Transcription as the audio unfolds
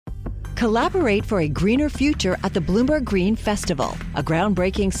Collaborate for a greener future at the Bloomberg Green Festival, a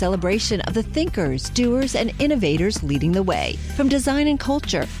groundbreaking celebration of the thinkers, doers, and innovators leading the way. From design and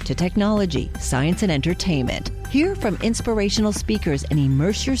culture to technology, science, and entertainment. Hear from inspirational speakers and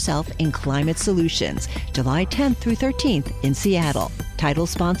immerse yourself in climate solutions. July 10th through 13th in Seattle. Title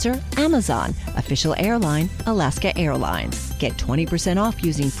sponsor, Amazon. Official airline, Alaska Airlines. Get 20% off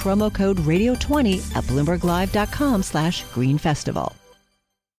using promo code radio20 at BloombergLive.com/Green Festival.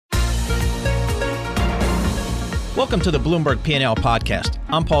 Welcome to the Bloomberg P&L podcast.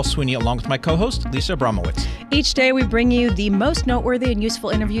 I'm Paul Sweeney along with my co-host, Lisa Abramowitz. Each day we bring you the most noteworthy and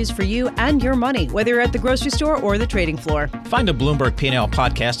useful interviews for you and your money, whether you're at the grocery store or the trading floor. Find the Bloomberg P&L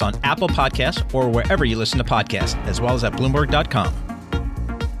podcast on Apple Podcasts or wherever you listen to podcasts, as well as at Bloomberg.com.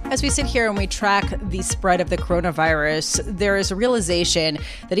 As we sit here and we track the spread of the coronavirus, there is a realization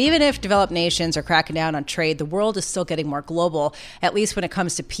that even if developed nations are cracking down on trade, the world is still getting more global, at least when it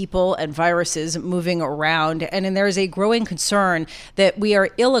comes to people and viruses moving around. And then there is a growing concern that we are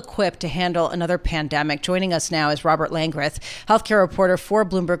ill-equipped to handle another pandemic. Joining us now is Robert Langreth, healthcare reporter for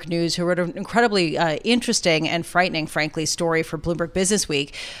Bloomberg News, who wrote an incredibly interesting and frightening, frankly, story for Bloomberg Business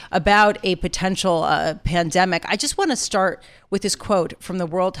Week about a potential pandemic. I just want to start with this quote from the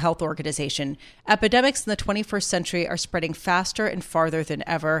World Health Organization. Epidemics in the 21st century are spreading faster and farther than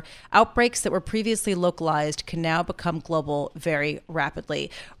ever. Outbreaks that were previously localized can now become global very rapidly.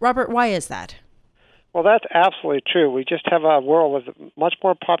 Robert, why is that? Well, that's absolutely true. We just have a world with much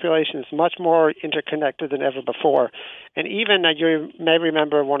more populations, much more interconnected than ever before. And even you may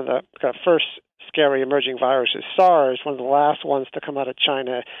remember one of the first scary emerging viruses, SARS, one of the last ones to come out of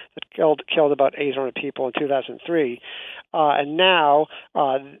China that killed about 800 people in 2003. And now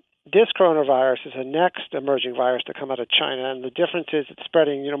this coronavirus is the next emerging virus to come out of China. And the difference is it's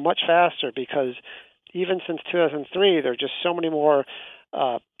spreading much faster because even since 2003, there are just so many more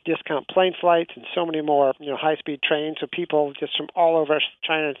discount plane flights and so many more high-speed trains. So people just from all over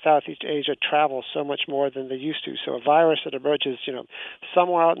China and Southeast Asia travel so much more than they used to. So a virus that emerges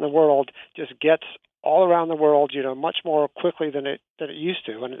somewhere out in the world just gets all around the world much more quickly than it used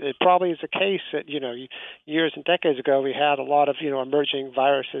to. And it probably is the case that years and decades ago we had a lot of emerging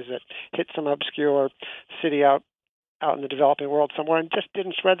viruses that hit some obscure city out in the developing world somewhere and just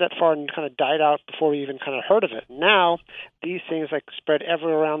didn't spread that far and kind of died out before we even kind of heard of it. Now, these things spread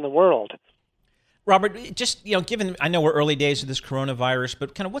everywhere around the world. Robert, just, given, I know we're early days of this coronavirus,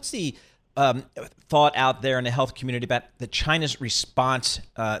 but kind of what's the thought out there in the health community about China's response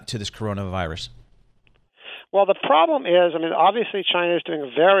to this coronavirus? Well, the problem is, obviously China is doing a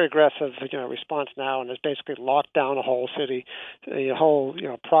very aggressive, response now and has basically locked down a whole city, the whole,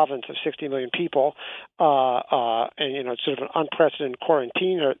 province of 60 million people, and, it's sort of an unprecedented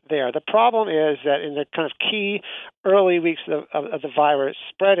quarantine there. The problem is that in the kind of key early weeks of the virus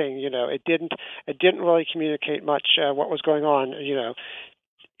spreading, it didn't really communicate much what was going on,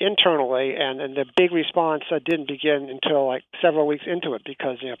 internally, and the big response didn't begin until several weeks into it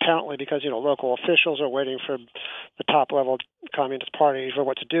because apparently local officials are waiting for the top level Communist parties for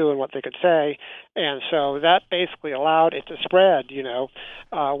what to do and what they could say, and so that basically allowed it to spread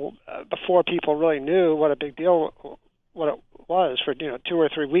before people really knew what a big deal what it was for 2 or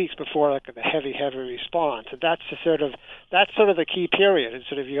 3 weeks before the heavy response. And that's sort of the key period. It's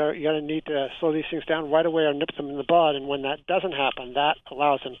sort of you got to need to slow these things down right away or nip them in the bud. And when that doesn't happen, that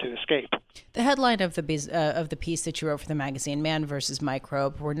allows them to escape. The headline of the piece that you wrote for the magazine, Man versus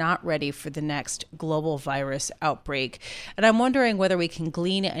Microbe, we're not ready for the next global virus outbreak. And I'm wondering whether we can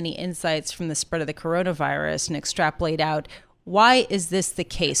glean any insights from the spread of the coronavirus and extrapolate out why is this the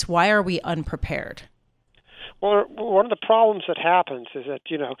case? Why are we unprepared? Well, one of the problems that happens is that,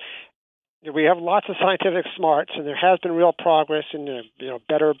 we have lots of scientific smarts, and there has been real progress in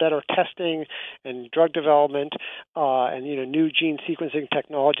better testing and drug development, and new gene sequencing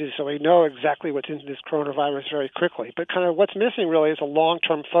technologies. So we know exactly what's in this coronavirus very quickly. But kind of what's missing really is a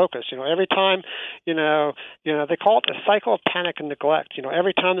long-term focus. Every time, they call it the cycle of panic and neglect.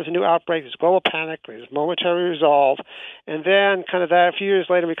 Every time there's a new outbreak, there's global panic, there's momentary resolve, and then kind of that a few years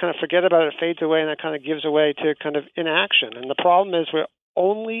later we kind of forget about it, fades away, and that kind of gives away to kind of inaction. And the problem is we're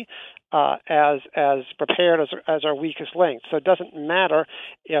only as prepared as our weakest link. So it doesn't matter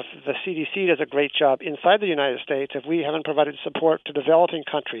if the CDC does a great job inside the United States if we haven't provided support to developing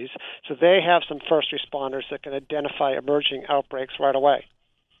countries so they have some first responders that can identify emerging outbreaks right away.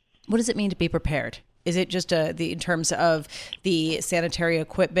 What does it mean to be prepared? Is it just in terms of the sanitary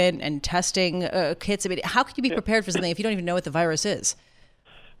equipment and testing kits? How can you be prepared for something if you don't even know what the virus is?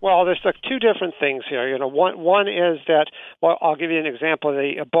 Well, there's like two different things here. One is that, well, I'll give you an example.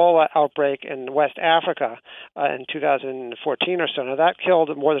 The Ebola outbreak in West Africa in 2014 or so. Now, that killed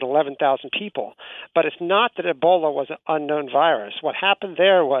more than 11,000 people. But it's not that Ebola was an unknown virus. What happened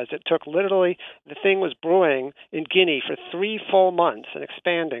there was it took literally, the thing was brewing in Guinea for 3 full months and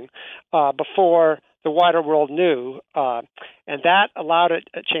expanding before the wider world knew, and that allowed it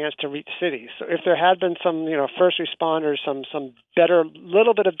a chance to reach cities. So if there had been some, first responders, some better,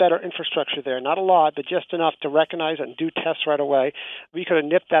 little bit of better infrastructure there, not a lot, but just enough to recognize it and do tests right away, we could have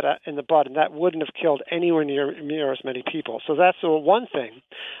nipped that in the bud, and that wouldn't have killed anywhere near as many people. So that's the one thing.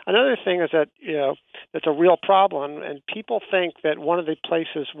 Another thing is that, that's a real problem, and people think that one of the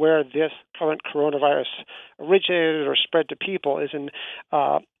places where this current coronavirus originated or spread to people is in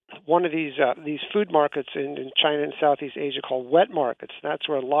one of these food markets in China and Southeast Asia called wet markets. That's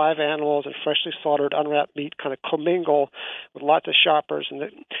where live animals and freshly slaughtered, unwrapped meat kind of commingle with lots of shoppers, and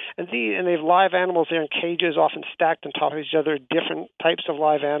they have live animals there in cages, often stacked on top of each other, different types of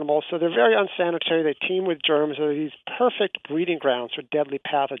live animals. So they're very unsanitary. They teem with germs. They're these perfect breeding grounds for deadly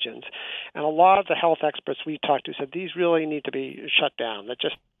pathogens. And a lot of the health experts we talked to said these really need to be shut down. They're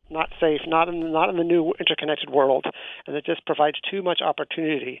just not safe, not in the new interconnected world, and it just provides too much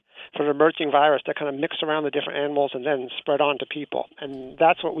opportunity for an emerging virus to kind of mix around the different animals and then spread on to people. And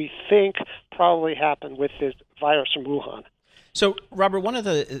that's what we think probably happened with this virus from Wuhan. So, Robert, one of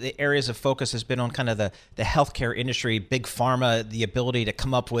the areas of focus has been on kind of the healthcare industry, big pharma, the ability to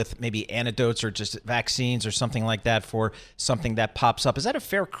come up with maybe antidotes or just vaccines or something like that for something that pops up. Is that a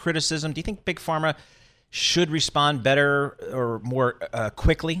fair criticism? Do you think big pharma should respond better or more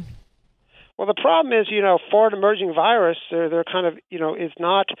quickly? Well, the problem is, for an emerging virus, they're kind of, it's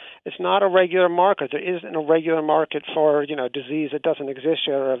not a regular market. There isn't a regular market for, disease that doesn't exist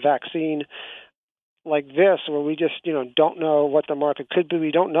yet, or a vaccine like this, where we just, don't know what the market could be.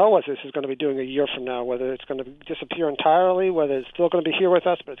 We don't know what this is going to be doing a year from now, whether it's going to disappear entirely, whether it's still going to be here with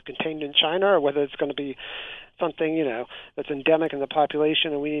us, but it's contained in China, or whether it's going to be something, that's endemic in the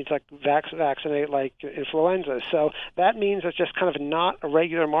population and we need to vaccinate like influenza. So that means it's just kind of not a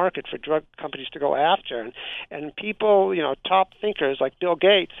regular market for drug companies to go after. And people, top thinkers like Bill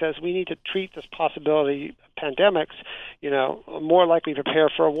Gates says we need to treat this possibility pandemics, more like we prepare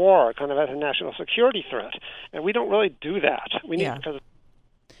for a war, kind of as a national security threat. And we don't really do that. We need because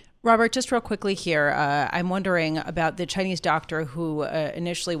Robert, just real quickly here, I'm wondering about the Chinese doctor who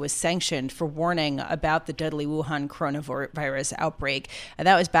initially was sanctioned for warning about the deadly Wuhan coronavirus outbreak. And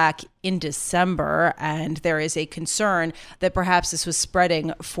that was back in December, and there is a concern that perhaps this was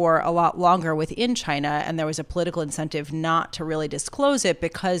spreading for a lot longer within China, and there was a political incentive not to really disclose it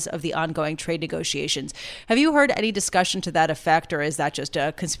because of the ongoing trade negotiations. Have you heard any discussion to that effect, or is that just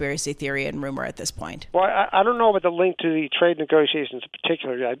a conspiracy theory and rumor at this point? Well, I don't know about the link to the trade negotiations in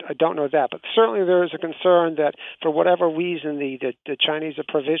particular. I don't know that, but certainly there is a concern that for whatever reason the Chinese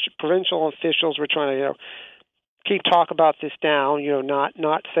provincial officials were trying to keep talk about this down,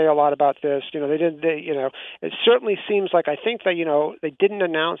 not say a lot about this. It certainly seems like, I think that, they didn't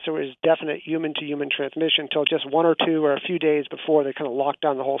announce there was definite human-to-human transmission until just 1 or 2 or a few days before they kind of locked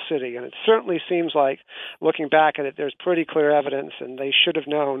down the whole city. And it certainly seems like, looking back at it, there's pretty clear evidence, and they should have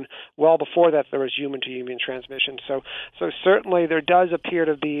known well before that there was human-to-human transmission. So certainly there does appear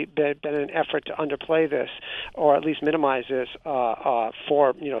to be been an effort to underplay this, or at least minimize this,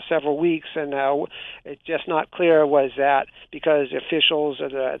 for, several weeks. And now it's just not clear was that because the officials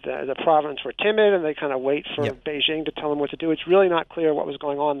of the province were timid and they kind of wait for Beijing to tell them what to do. It's really not clear what was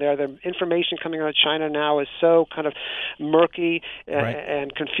going on there. The information coming out of China now is so kind of murky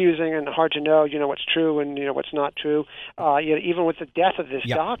and confusing and hard to know, what's true and, what's not true. Even with the death of this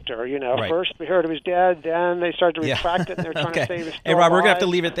doctor, first we heard he was dead, then they started to retract it and they're trying to say he was still Hey, Robert, we're going to have to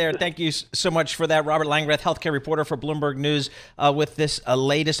alive. leave it there. Thank you so much for that. Robert Langrath, healthcare reporter for Bloomberg News, with this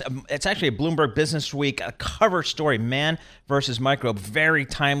latest, it's actually a Bloomberg Business Week cover story, man versus microbe. Very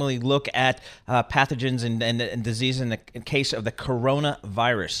timely look at pathogens and disease in the case of the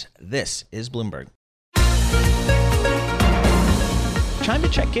coronavirus. This is Bloomberg. Time to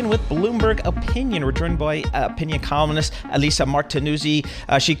check in with Bloomberg Opinion. We're joined by opinion columnist Elisa Martinuzzi.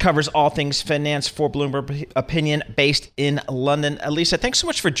 She covers all things finance for Bloomberg Opinion, based in London. Elisa, thanks so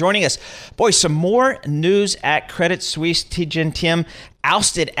much for joining us. Boy, some more news at Credit Suisse. Tidjane Thiam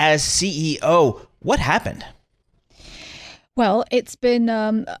ousted as CEO. What happened? Well, it's been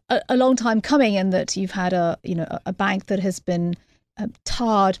a long time coming in that you've had a bank that has been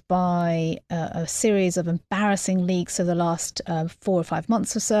tarred by a series of embarrassing leaks over the last 4 or 5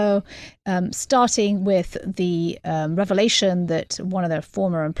 months or so, starting with the revelation that one of their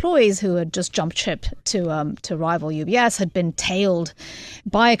former employees who had just jumped ship to rival UBS had been tailed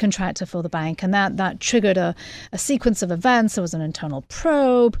by a contractor for the bank. And that triggered a sequence of events. There was an internal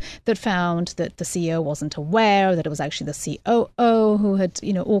probe that found that the CEO wasn't aware, that it was actually the COO who had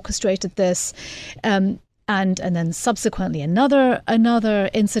orchestrated this. And then subsequently another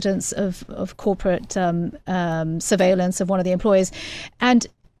incidence of corporate surveillance of one of the employees, and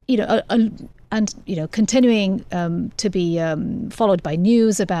continuing to be followed by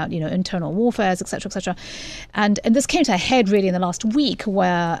news about internal warfares, etc., etc. And this came to a head really in the last week,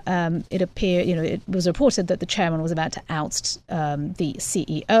 where it appeared, it was reported that the chairman was about to oust the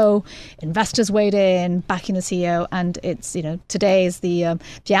CEO. Investors weighed in, backing the CEO, and it's today is the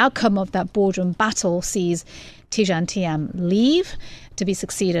outcome of that boardroom battle sees Tidjane Thiam leave to be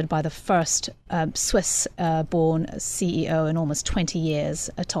succeeded by the first Swiss-born CEO in almost 20 years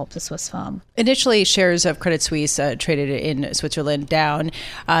atop the Swiss firm. Initially, shares of Credit Suisse traded in Switzerland down.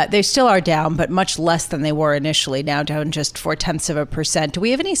 They still are down, but much less than they were initially, now down just 0.4%. Do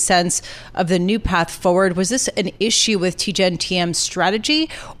we have any sense of the new path forward? Was this an issue with Tidjane Thiam's strategy,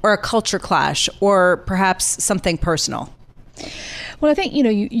 or a culture clash, or perhaps something personal? Well, I think,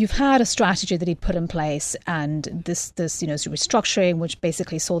 you've had a strategy that he put in place, and this restructuring, which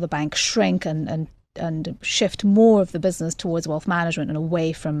basically saw the bank shrink and shift more of the business towards wealth management and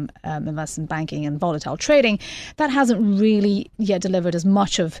away from investment banking and volatile trading, that hasn't really yet delivered as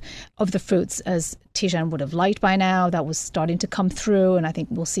much of the fruits as Tidjane would have liked by now. That was starting to come through, and I think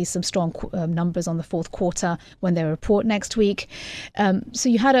we'll see some strong numbers on the fourth quarter when they report next week. So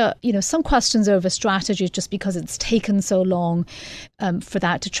you had some questions over strategy just because it's taken so long for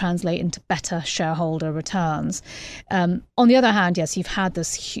that to translate into better shareholder returns. On the other hand, yes, you've had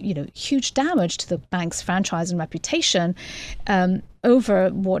this huge damage to the bank's franchise and reputation over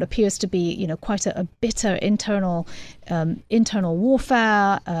what appears to be quite a bitter internal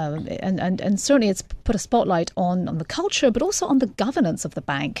warfare, and certainly it's put a spotlight on the culture, but also on the governance of the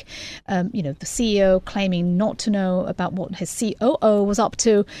bank. The CEO claiming not to know about what his COO was up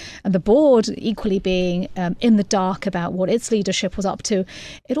to, and the board equally being in the dark about what its leadership was up to.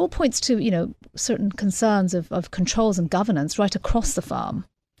 It all points to certain concerns of controls and governance right across the firm.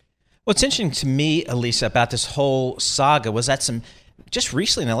 What's interesting to me, Elisa, about this whole saga was that just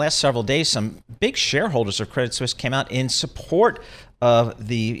recently in the last several days, some big shareholders of Credit Suisse came out in support of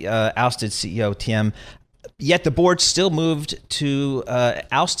the ousted CEO Thiam, yet the board still moved to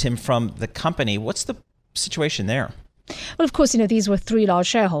oust him from the company. What's the situation there? Well, of course, these were 3 large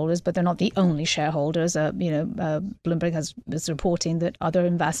shareholders, but they're not the only shareholders. Bloomberg is reporting that other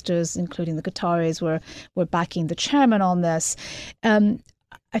investors, including the Qataris, were backing the chairman on this.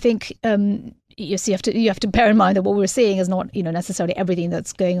 I think you have to bear in mind that what we're seeing is not necessarily everything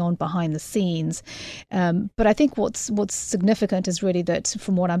that's going on behind the scenes. But I think what's significant is really that,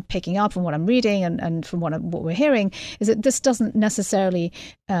 from what I'm picking up, from what I'm reading, and from what we're hearing, is that this doesn't necessarily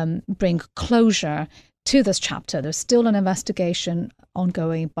bring closure to this chapter. There's still an investigation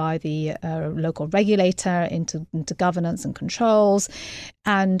ongoing by the local regulator into governance and controls,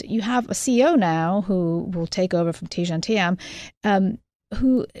 and you have a CEO now who will take over from Tidjane Thiam,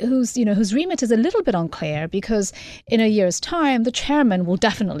 whose remit is a little bit unclear, because in a year's time the chairman will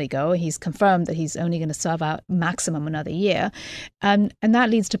definitely go. He's confirmed that he's only going to serve out maximum another year, and that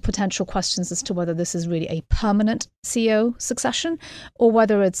leads to potential questions as to whether this is really a permanent CEO succession, or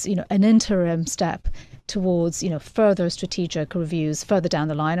whether it's an interim step towards further strategic reviews further down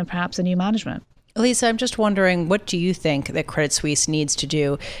the line, and perhaps a new management. Elisa, I'm just wondering, what do you think that Credit Suisse needs to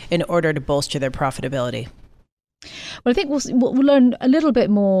do in order to bolster their profitability? Well, I think we'll learn a little bit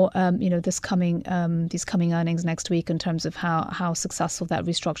more, these coming earnings next week in terms of how successful that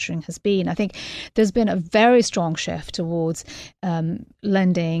restructuring has been. I think there's been a very strong shift towards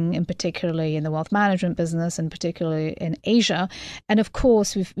lending, and particularly in the wealth management business, and particularly in Asia. And of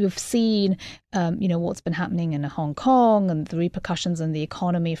course, we've seen what's been happening in Hong Kong, and the repercussions in the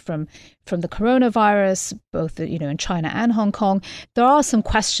economy from the coronavirus, both in China and Hong Kong. There are some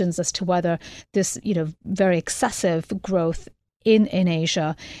questions as to whether this very excessive growth in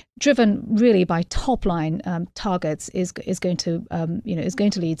Asia, driven really by top line targets, is going to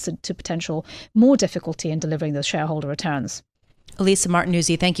lead to potential more difficulty in delivering those shareholder returns. Elisa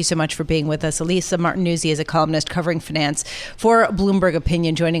Martinuzzi, thank you so much for being with us. Elisa Martinuzzi is a columnist covering finance for Bloomberg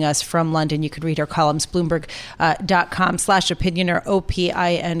Opinion, joining us from London. You can read her columns, bloomberg.com/opinion or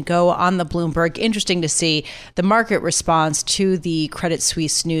OPIN go on the Bloomberg. Interesting to see the market response to the Credit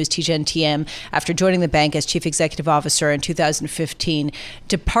Suisse news, TGNTM, after joining the bank as chief executive officer in 2015,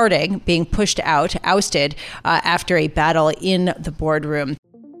 departing, being pushed out, ousted after a battle in the boardroom.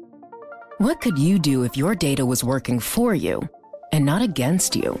 What could you do if your data was working for you and not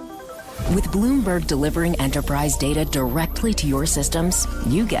against you? With Bloomberg delivering enterprise data directly to your systems,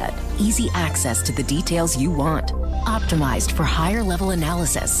 you get easy access to the details you want, optimized for higher level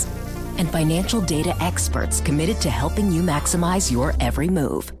analysis, and financial data experts committed to helping you maximize your every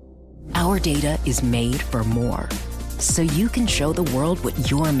move. Our data is made for more, so you can show the world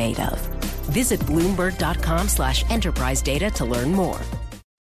what you're made of. Visit Bloomberg.com/enterprise data to learn more.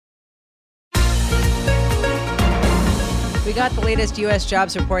 We got the latest U.S.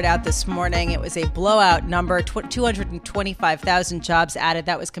 jobs report out this morning. It was a blowout number, 225,000 jobs added.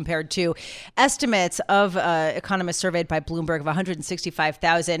 That was compared to estimates of economists surveyed by Bloomberg of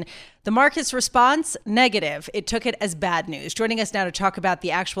 165,000. The market's response, negative. It took it as bad news. Joining us now to talk about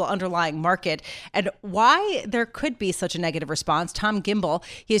the actual underlying market and why there could be such a negative response, Tom Gimbel.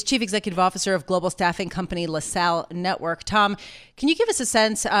 He is Chief Executive Officer of global staffing company LaSalle Network. Tom, can you give us a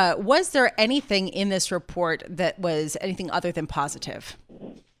sense, was there anything in this report that was anything other than positive?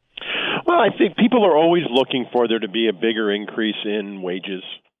 Well, I think people are always looking for there to be a bigger increase in wages.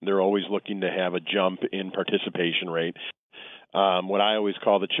 They're always looking to have a jump in participation rate. What I always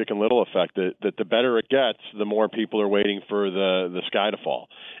call the Chicken Little effect, that the better it gets, the more people are waiting for the sky to fall.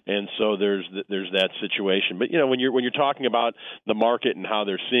 And so there's that situation. But, when you're talking about the market and how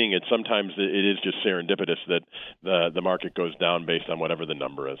they're seeing it, sometimes it is just serendipitous that the market goes down based on whatever the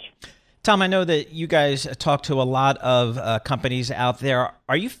number is. Tom, I know that you guys talk to a lot of companies out there.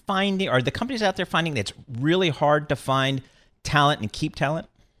 Are the companies out there finding that it's really hard to find talent and keep talent?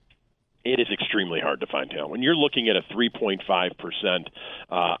 It is extremely hard to find talent. When you're looking at a 3.5%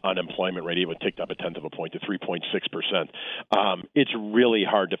 unemployment rate, even ticked up a tenth of a point to 3.6%, it's really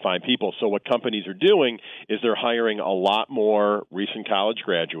hard to find people. So what companies are doing is they're hiring a lot more recent college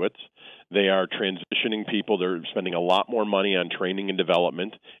graduates. They are transitioning people. They're spending a lot more money on training and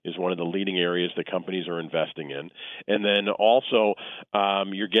development is one of the leading areas that companies are investing in. And then also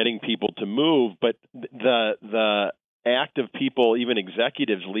you're getting people to move, but the act of people, even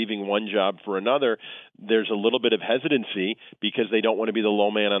executives, leaving one job for another, there's a little bit of hesitancy because they don't want to be the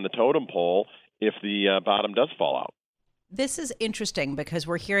low man on the totem pole if the bottom does fall out. This is interesting because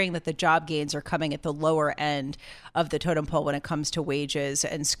we're hearing that the job gains are coming at the lower end of the totem pole when it comes to wages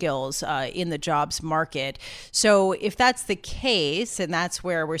and skills in the jobs market. So if that's the case, and that's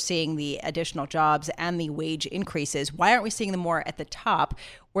where we're seeing the additional jobs and the wage increases, why aren't we seeing them more at the top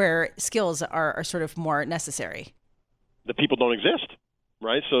where skills are sort of more necessary? The people don't exist,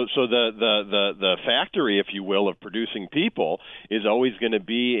 right? So the factory, if you will, of producing people is always going to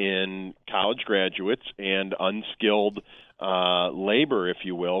be in college graduates and unskilled labor, if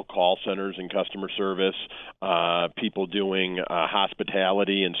you will, call centers and customer service, people doing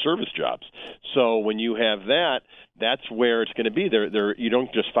hospitality and service jobs. So when you have that, that's where it's going to be. There, you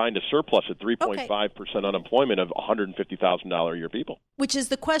don't just find a surplus at 3.5% unemployment of $150,000 a year people. Which is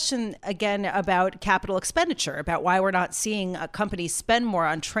the question, again, about capital expenditure, about why we're not seeing companies spend more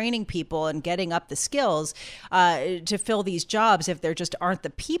on training people and getting up the skills to fill these jobs if there just aren't the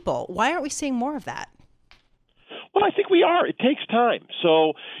people. Why aren't we seeing more of that? Well, I think we are. It takes time.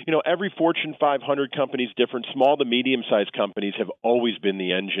 So, every Fortune 500 company is different. Small to medium-sized companies have always been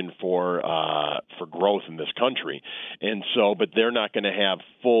the engine for growth in this country. And so, but they're not going to have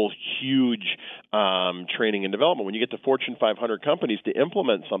full, huge training and development. When you get to Fortune 500 companies to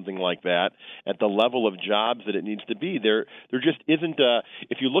implement something like that at the level of jobs that it needs to be, there just isn't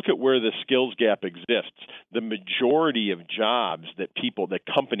if you look at where the skills gap exists, the majority of jobs that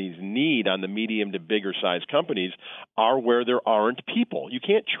companies need on the medium to bigger size companies are where there aren't people. You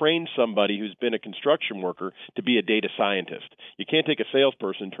can't train somebody who's been a construction worker to be a data scientist. You can't take a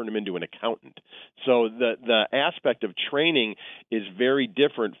salesperson and turn them into an accountant. So the aspect of training is very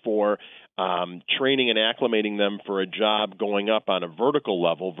different for training and acclimating them for a job going up on a vertical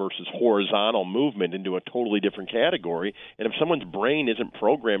level versus horizontal movement into a totally different category. And if someone's brain isn't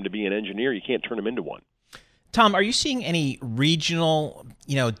programmed to be an engineer, you can't turn them into one. Tom, are you seeing any regional,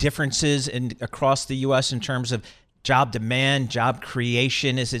 differences across the U.S. in terms of job demand, job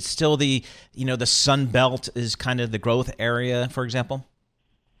creation? Is it still the Sun Belt is kind of the growth area, for example?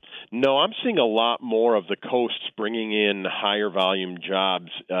 No, I'm seeing a lot more of the coasts bringing in higher volume jobs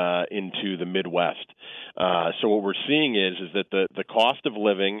into the Midwest. So what we're seeing is that the cost of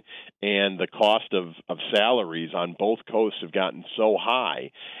living and the cost of salaries on both coasts have gotten so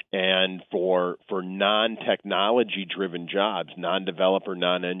high, and for non-technology driven jobs, non-developer,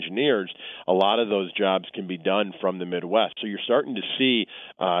 non-engineers, a lot of those jobs can be done from the Midwest. So you're starting to see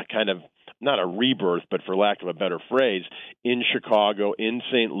kind of not a rebirth, but for lack of a better phrase, in Chicago, in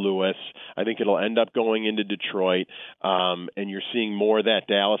St. Louis. I think it'll end up going into Detroit, and you're seeing more of that.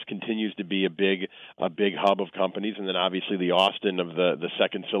 Dallas continues to be a big hub of companies, and then obviously the Austin of the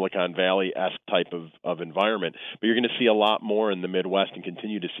second Silicon Valley-esque type of environment. But you're going to see a lot more in the Midwest and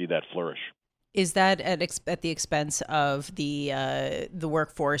continue to see that flourish. Is that at the expense of the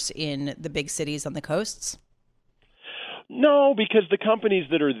workforce in the big cities on the coasts? No, because the companies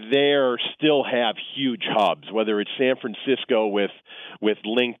that are there still have huge hubs, whether it's San Francisco with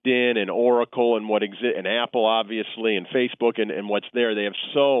LinkedIn and Oracle and and Apple, obviously, and Facebook and what's there. They have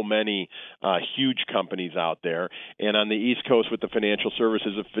so many huge companies out there. And on the East Coast with the financial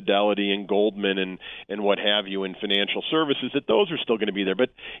services of Fidelity and Goldman and what have you in financial services, that those are still going to be there.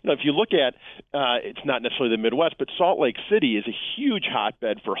 But if you look at, it's not necessarily the Midwest, but Salt Lake City is a huge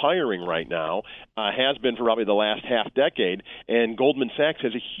hotbed for hiring right now, has been for probably the last half decade. And Goldman Sachs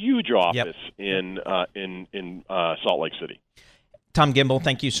has a huge office in Salt Lake City. Tom Gimbel,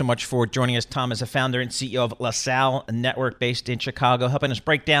 thank you so much for joining us. Tom is a founder and CEO of LaSalle Network based in Chicago, helping us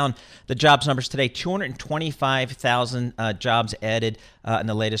break down the jobs numbers today. 225,000 jobs added in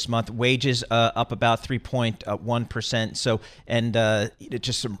the latest month. Wages up about 3.1%. So, and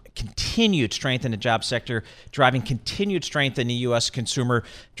just some continued strength in the job sector, driving continued strength in the U.S. consumer,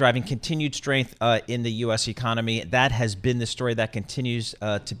 driving continued strength in the U.S. economy. That has been the story. That continues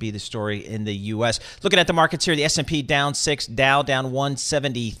to be the story in the U.S. Looking at the markets here, the S&P down 6, Dow down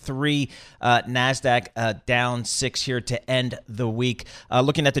 173, NASDAQ down 6 here to end the week.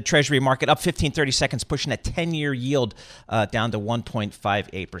 Looking at the Treasury market, up 15-30 seconds, pushing a 10-year yield down to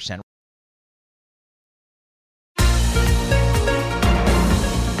 1.58%.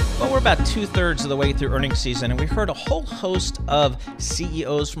 Well, we're about 2/3 of the way through earnings season, and we heard a whole host of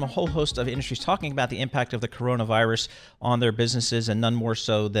CEOs from a whole host of industries talking about the impact of the coronavirus on their businesses, and none more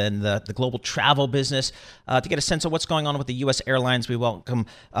so than the global travel business. To get a sense of what's going on with the U.S. airlines, we welcome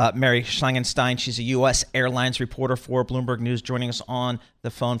Mary Schlangenstein. She's a U.S. airlines reporter for Bloomberg News, joining us on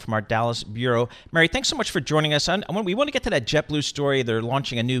the phone from our Dallas bureau. Mary, thanks so much for joining us. We want to get to that JetBlue story. They're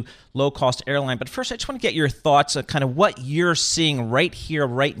launching a new low-cost airline. But first, I just want to get your thoughts on kind of what you're seeing right here,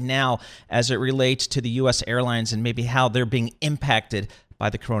 right now, as it relates to the U.S. airlines and maybe how they're being impacted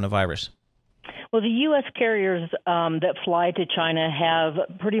by the coronavirus. Well, the U.S. carriers that fly to China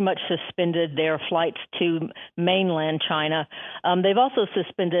have pretty much suspended their flights to mainland China. They've also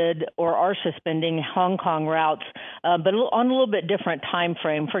suspended or are suspending Hong Kong routes, but on a little bit different time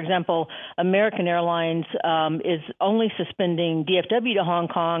frame. For example, American Airlines is only suspending DFW to Hong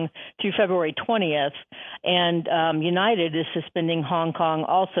Kong through February 20th, and United is suspending Hong Kong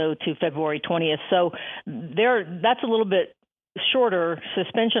also to February 20th. So that's a little bit shorter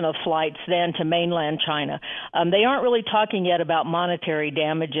suspension of flights than to mainland China. They aren't really talking yet about monetary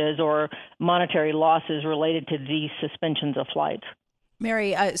damages or monetary losses related to these suspensions of flights.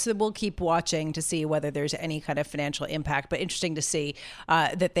 Mary, so we'll keep watching to see whether there's any kind of financial impact, but interesting to see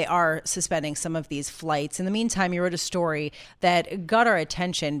that they are suspending some of these flights. In the meantime, you wrote a story that got our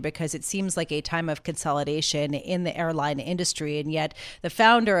attention because it seems like a time of consolidation in the airline industry, and yet the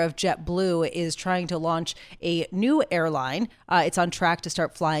founder of JetBlue is trying to launch a new airline. It's on track to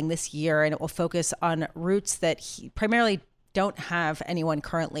start flying this year, and it will focus on routes that primarily don't have anyone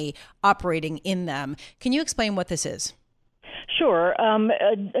currently operating in them. Can you explain what this is? Sure.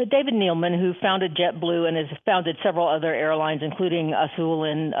 David Neeleman, who founded JetBlue and has founded several other airlines, including Azul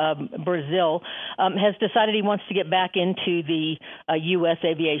in Brazil, has decided he wants to get back into the U.S.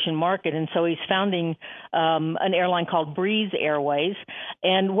 aviation market. And so he's founding an airline called Breeze Airways.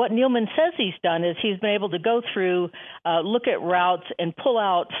 And what Neeleman says he's done is he's been able to go through, look at routes, and pull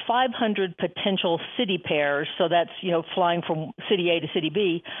out 500 potential city pairs. So that's, flying from city A to city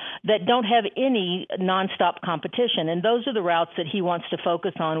B that don't have any nonstop competition. And those are the routes that he wants to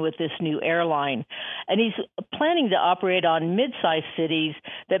focus on with this new airline. And he's planning to operate on mid-sized cities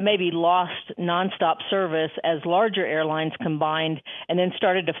that maybe lost nonstop service as larger airlines combined, and then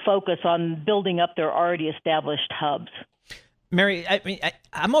started to focus on building up their already established hubs. Mary,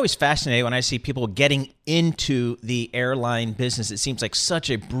 I'm always fascinated when I see people getting into the airline business. It seems like such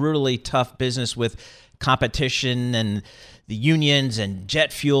a brutally tough business with competition and the unions and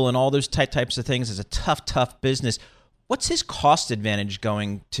jet fuel and all those types of things. It's a tough business. What's his cost advantage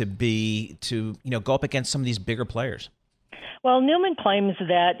going to be to go up against some of these bigger players? Well, Neeleman claims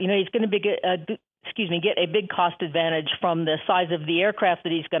that he's going to be get a big cost advantage from the size of the aircraft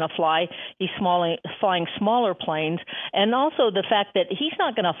that he's going to fly. He's flying smaller planes, and also the fact that he's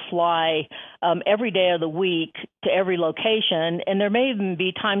not going to fly every day of the week to every location, and there may even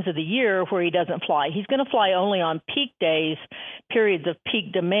be times of the year where he doesn't fly. He's going to fly only on peak days, periods of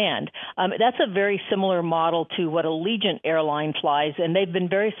peak demand. That's a very similar model to what Allegiant Airline flies, and they've been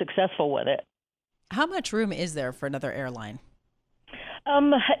very successful with it. How much room is there for another airline?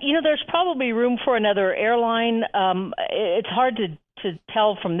 There's probably room for another airline. It's hard to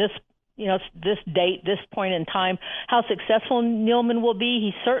tell from this date, this point in time, how successful Neilman will be.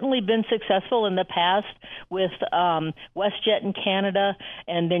 He's certainly been successful in the past with WestJet in Canada,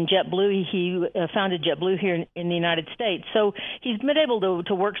 and then JetBlue. He founded JetBlue here in the United States. So he's been able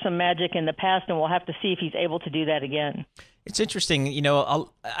to work some magic in the past, and we'll have to see if he's able to do that again. It's interesting.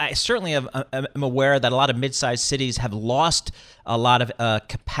 I certainly am aware that a lot of mid-sized cities have lost a lot of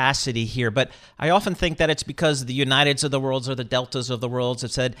capacity here, but I often think that it's because the Uniteds of the world or the Deltas of the world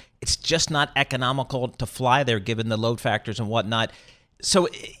have said it's just not economical to fly there given the load factors and whatnot. So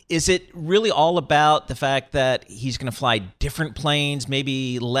is it really all about the fact that he's going to fly different planes,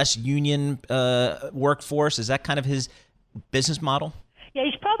 maybe less union workforce? Is that kind of his business model? Yeah,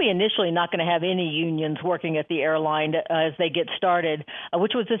 he's probably initially not going to have any unions working at the airline as they get started,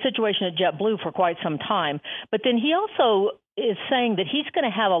 which was the situation at JetBlue for quite some time. But then he also is saying that he's going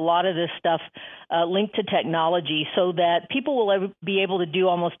to have a lot of this stuff linked to technology so that people will be able to do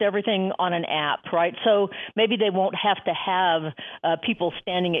almost everything on an app, right? So maybe they won't have to have people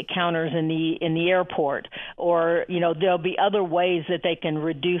standing at counters in the airport, or there'll be other ways that they can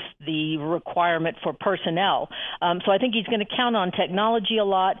reduce the requirement for personnel. So I think he's going to count on technology a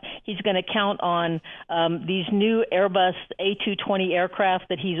lot. He's going to count on these new Airbus A220 aircraft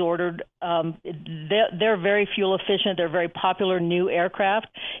that he's ordered. They're very fuel efficient. They're very popular new aircraft.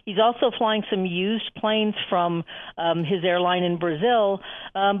 He's also flying some used planes from his airline in Brazil,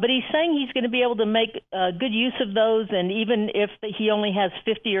 but he's saying he's going to be able to make good use of those, and even if he only has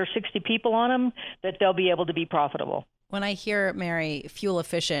 50 or 60 people on them, that they'll be able to be profitable. When I hear, Mary, fuel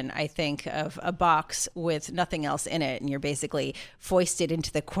efficient, I think of a box with nothing else in it, and you're basically foisted into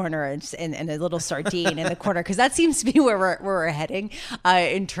the corner and a little sardine in the corner, because that seems to be where we're heading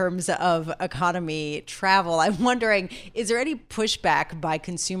in terms of economy travel. I'm wondering, is there any pushback by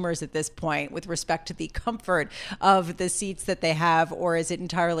consumers at this point with respect to the comfort of the seats that they have, or is it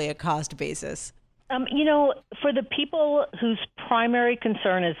entirely a cost basis? For the people whose primary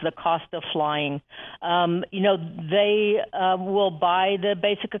concern is the cost of flying, they will buy the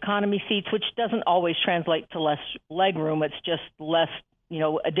basic economy seats, which doesn't always translate to less leg room. It's just less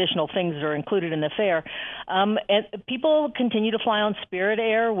additional things that are included in the fare. And people continue to fly on Spirit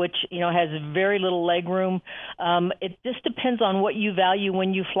Air, which, has very little leg room. It just depends on what you value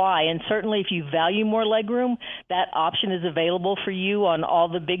when you fly. And certainly if you value more leg room, that option is available for you on all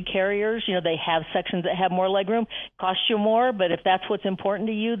the big carriers. They have sections that have more leg room. Cost you more, but if that's what's important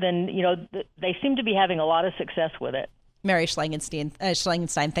to you, then, they seem to be having a lot of success with it. Mary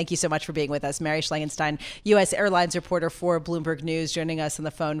Schlangenstein, thank you so much for being with us. Mary Schlangenstein, U.S. Airlines reporter for Bloomberg News, joining us on the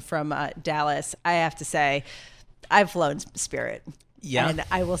phone from Dallas. I have to say, I've flown Spirit. Yeah. And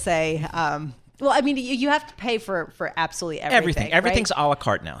I will say, you have to pay for absolutely everything. Everything's right? a la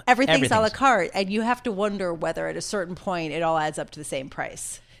carte now. Everything's a la carte. And you have to wonder whether at a certain point it all adds up to the same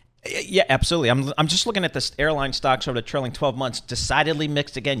price. Yeah, absolutely. I'm just looking at this airline stocks over the trailing 12 months. Decidedly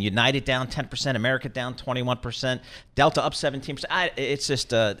mixed again. United down 10%, America down 21%, Delta up 17%. It's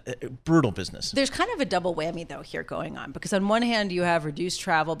just a brutal business. There's kind of a double whammy, though, here going on, because on one hand, you have reduced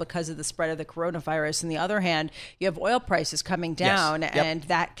travel because of the spread of the coronavirus. On the other hand, you have oil prices coming down, yes. Yep. And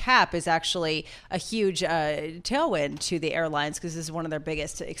that cap is actually a huge tailwind to the airlines because this is one of their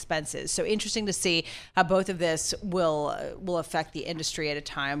biggest expenses. So interesting to see how both of this will affect the industry at a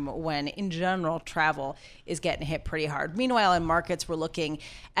time when, in general, travel is getting hit pretty hard. Meanwhile, in markets, we're looking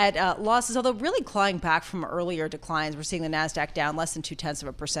at losses, although really clawing back from earlier declines. We're seeing the NASDAQ down less than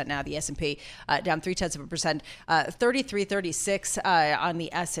 0.2% now, the S&P down 0.3%, 33.36 on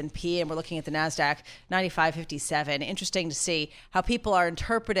the S&P, and we're looking at the NASDAQ 95.57. Interesting to see how people are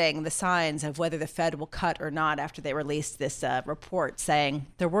interpreting the signs of whether the Fed will cut or not after they released this report saying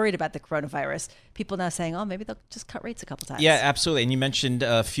they're worried about the coronavirus. People now saying, oh, maybe they'll just cut rates a couple times. Yeah, absolutely. And you mentioned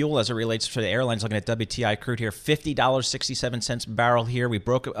fuel as it relates to the airlines. Looking at WTI crude here, $50.67 a barrel here. We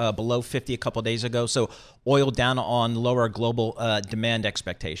broke below 50 a couple of days ago. So oil down on lower global demand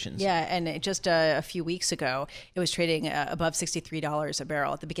expectations. Yeah, and just a few weeks ago, it was trading above $63 a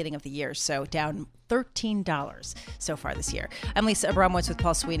barrel at the beginning of the year. So down $13 so far this year. I'm Lisa Abramowitz with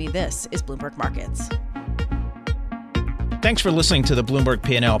Paul Sweeney. This is Bloomberg Markets. Thanks for listening to the Bloomberg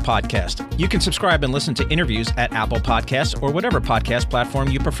P&L podcast. You can subscribe and listen to interviews at Apple Podcasts or whatever podcast platform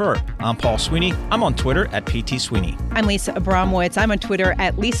you prefer. I'm Paul Sweeney. I'm on Twitter at PT Sweeney. I'm Lisa Abramowitz. I'm on Twitter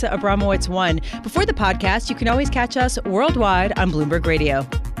at Lisa Abramowitz1. Before the podcast, you can always catch us worldwide on Bloomberg Radio.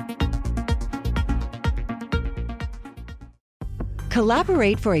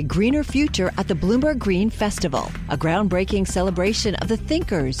 Collaborate for a greener future at the Bloomberg Green Festival, a groundbreaking celebration of the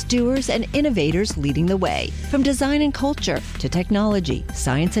thinkers, doers, and innovators leading the way. From design and culture to technology,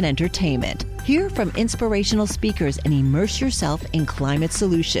 science, and entertainment. Hear from inspirational speakers and immerse yourself in climate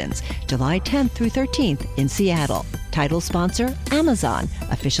solutions. July 10th through 13th in Seattle. Title sponsor, Amazon.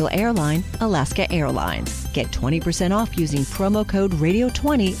 Official airline, Alaska Airlines. Get 20% off using promo code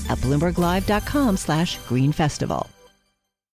radio20 at BloombergLive.com/Green Festival.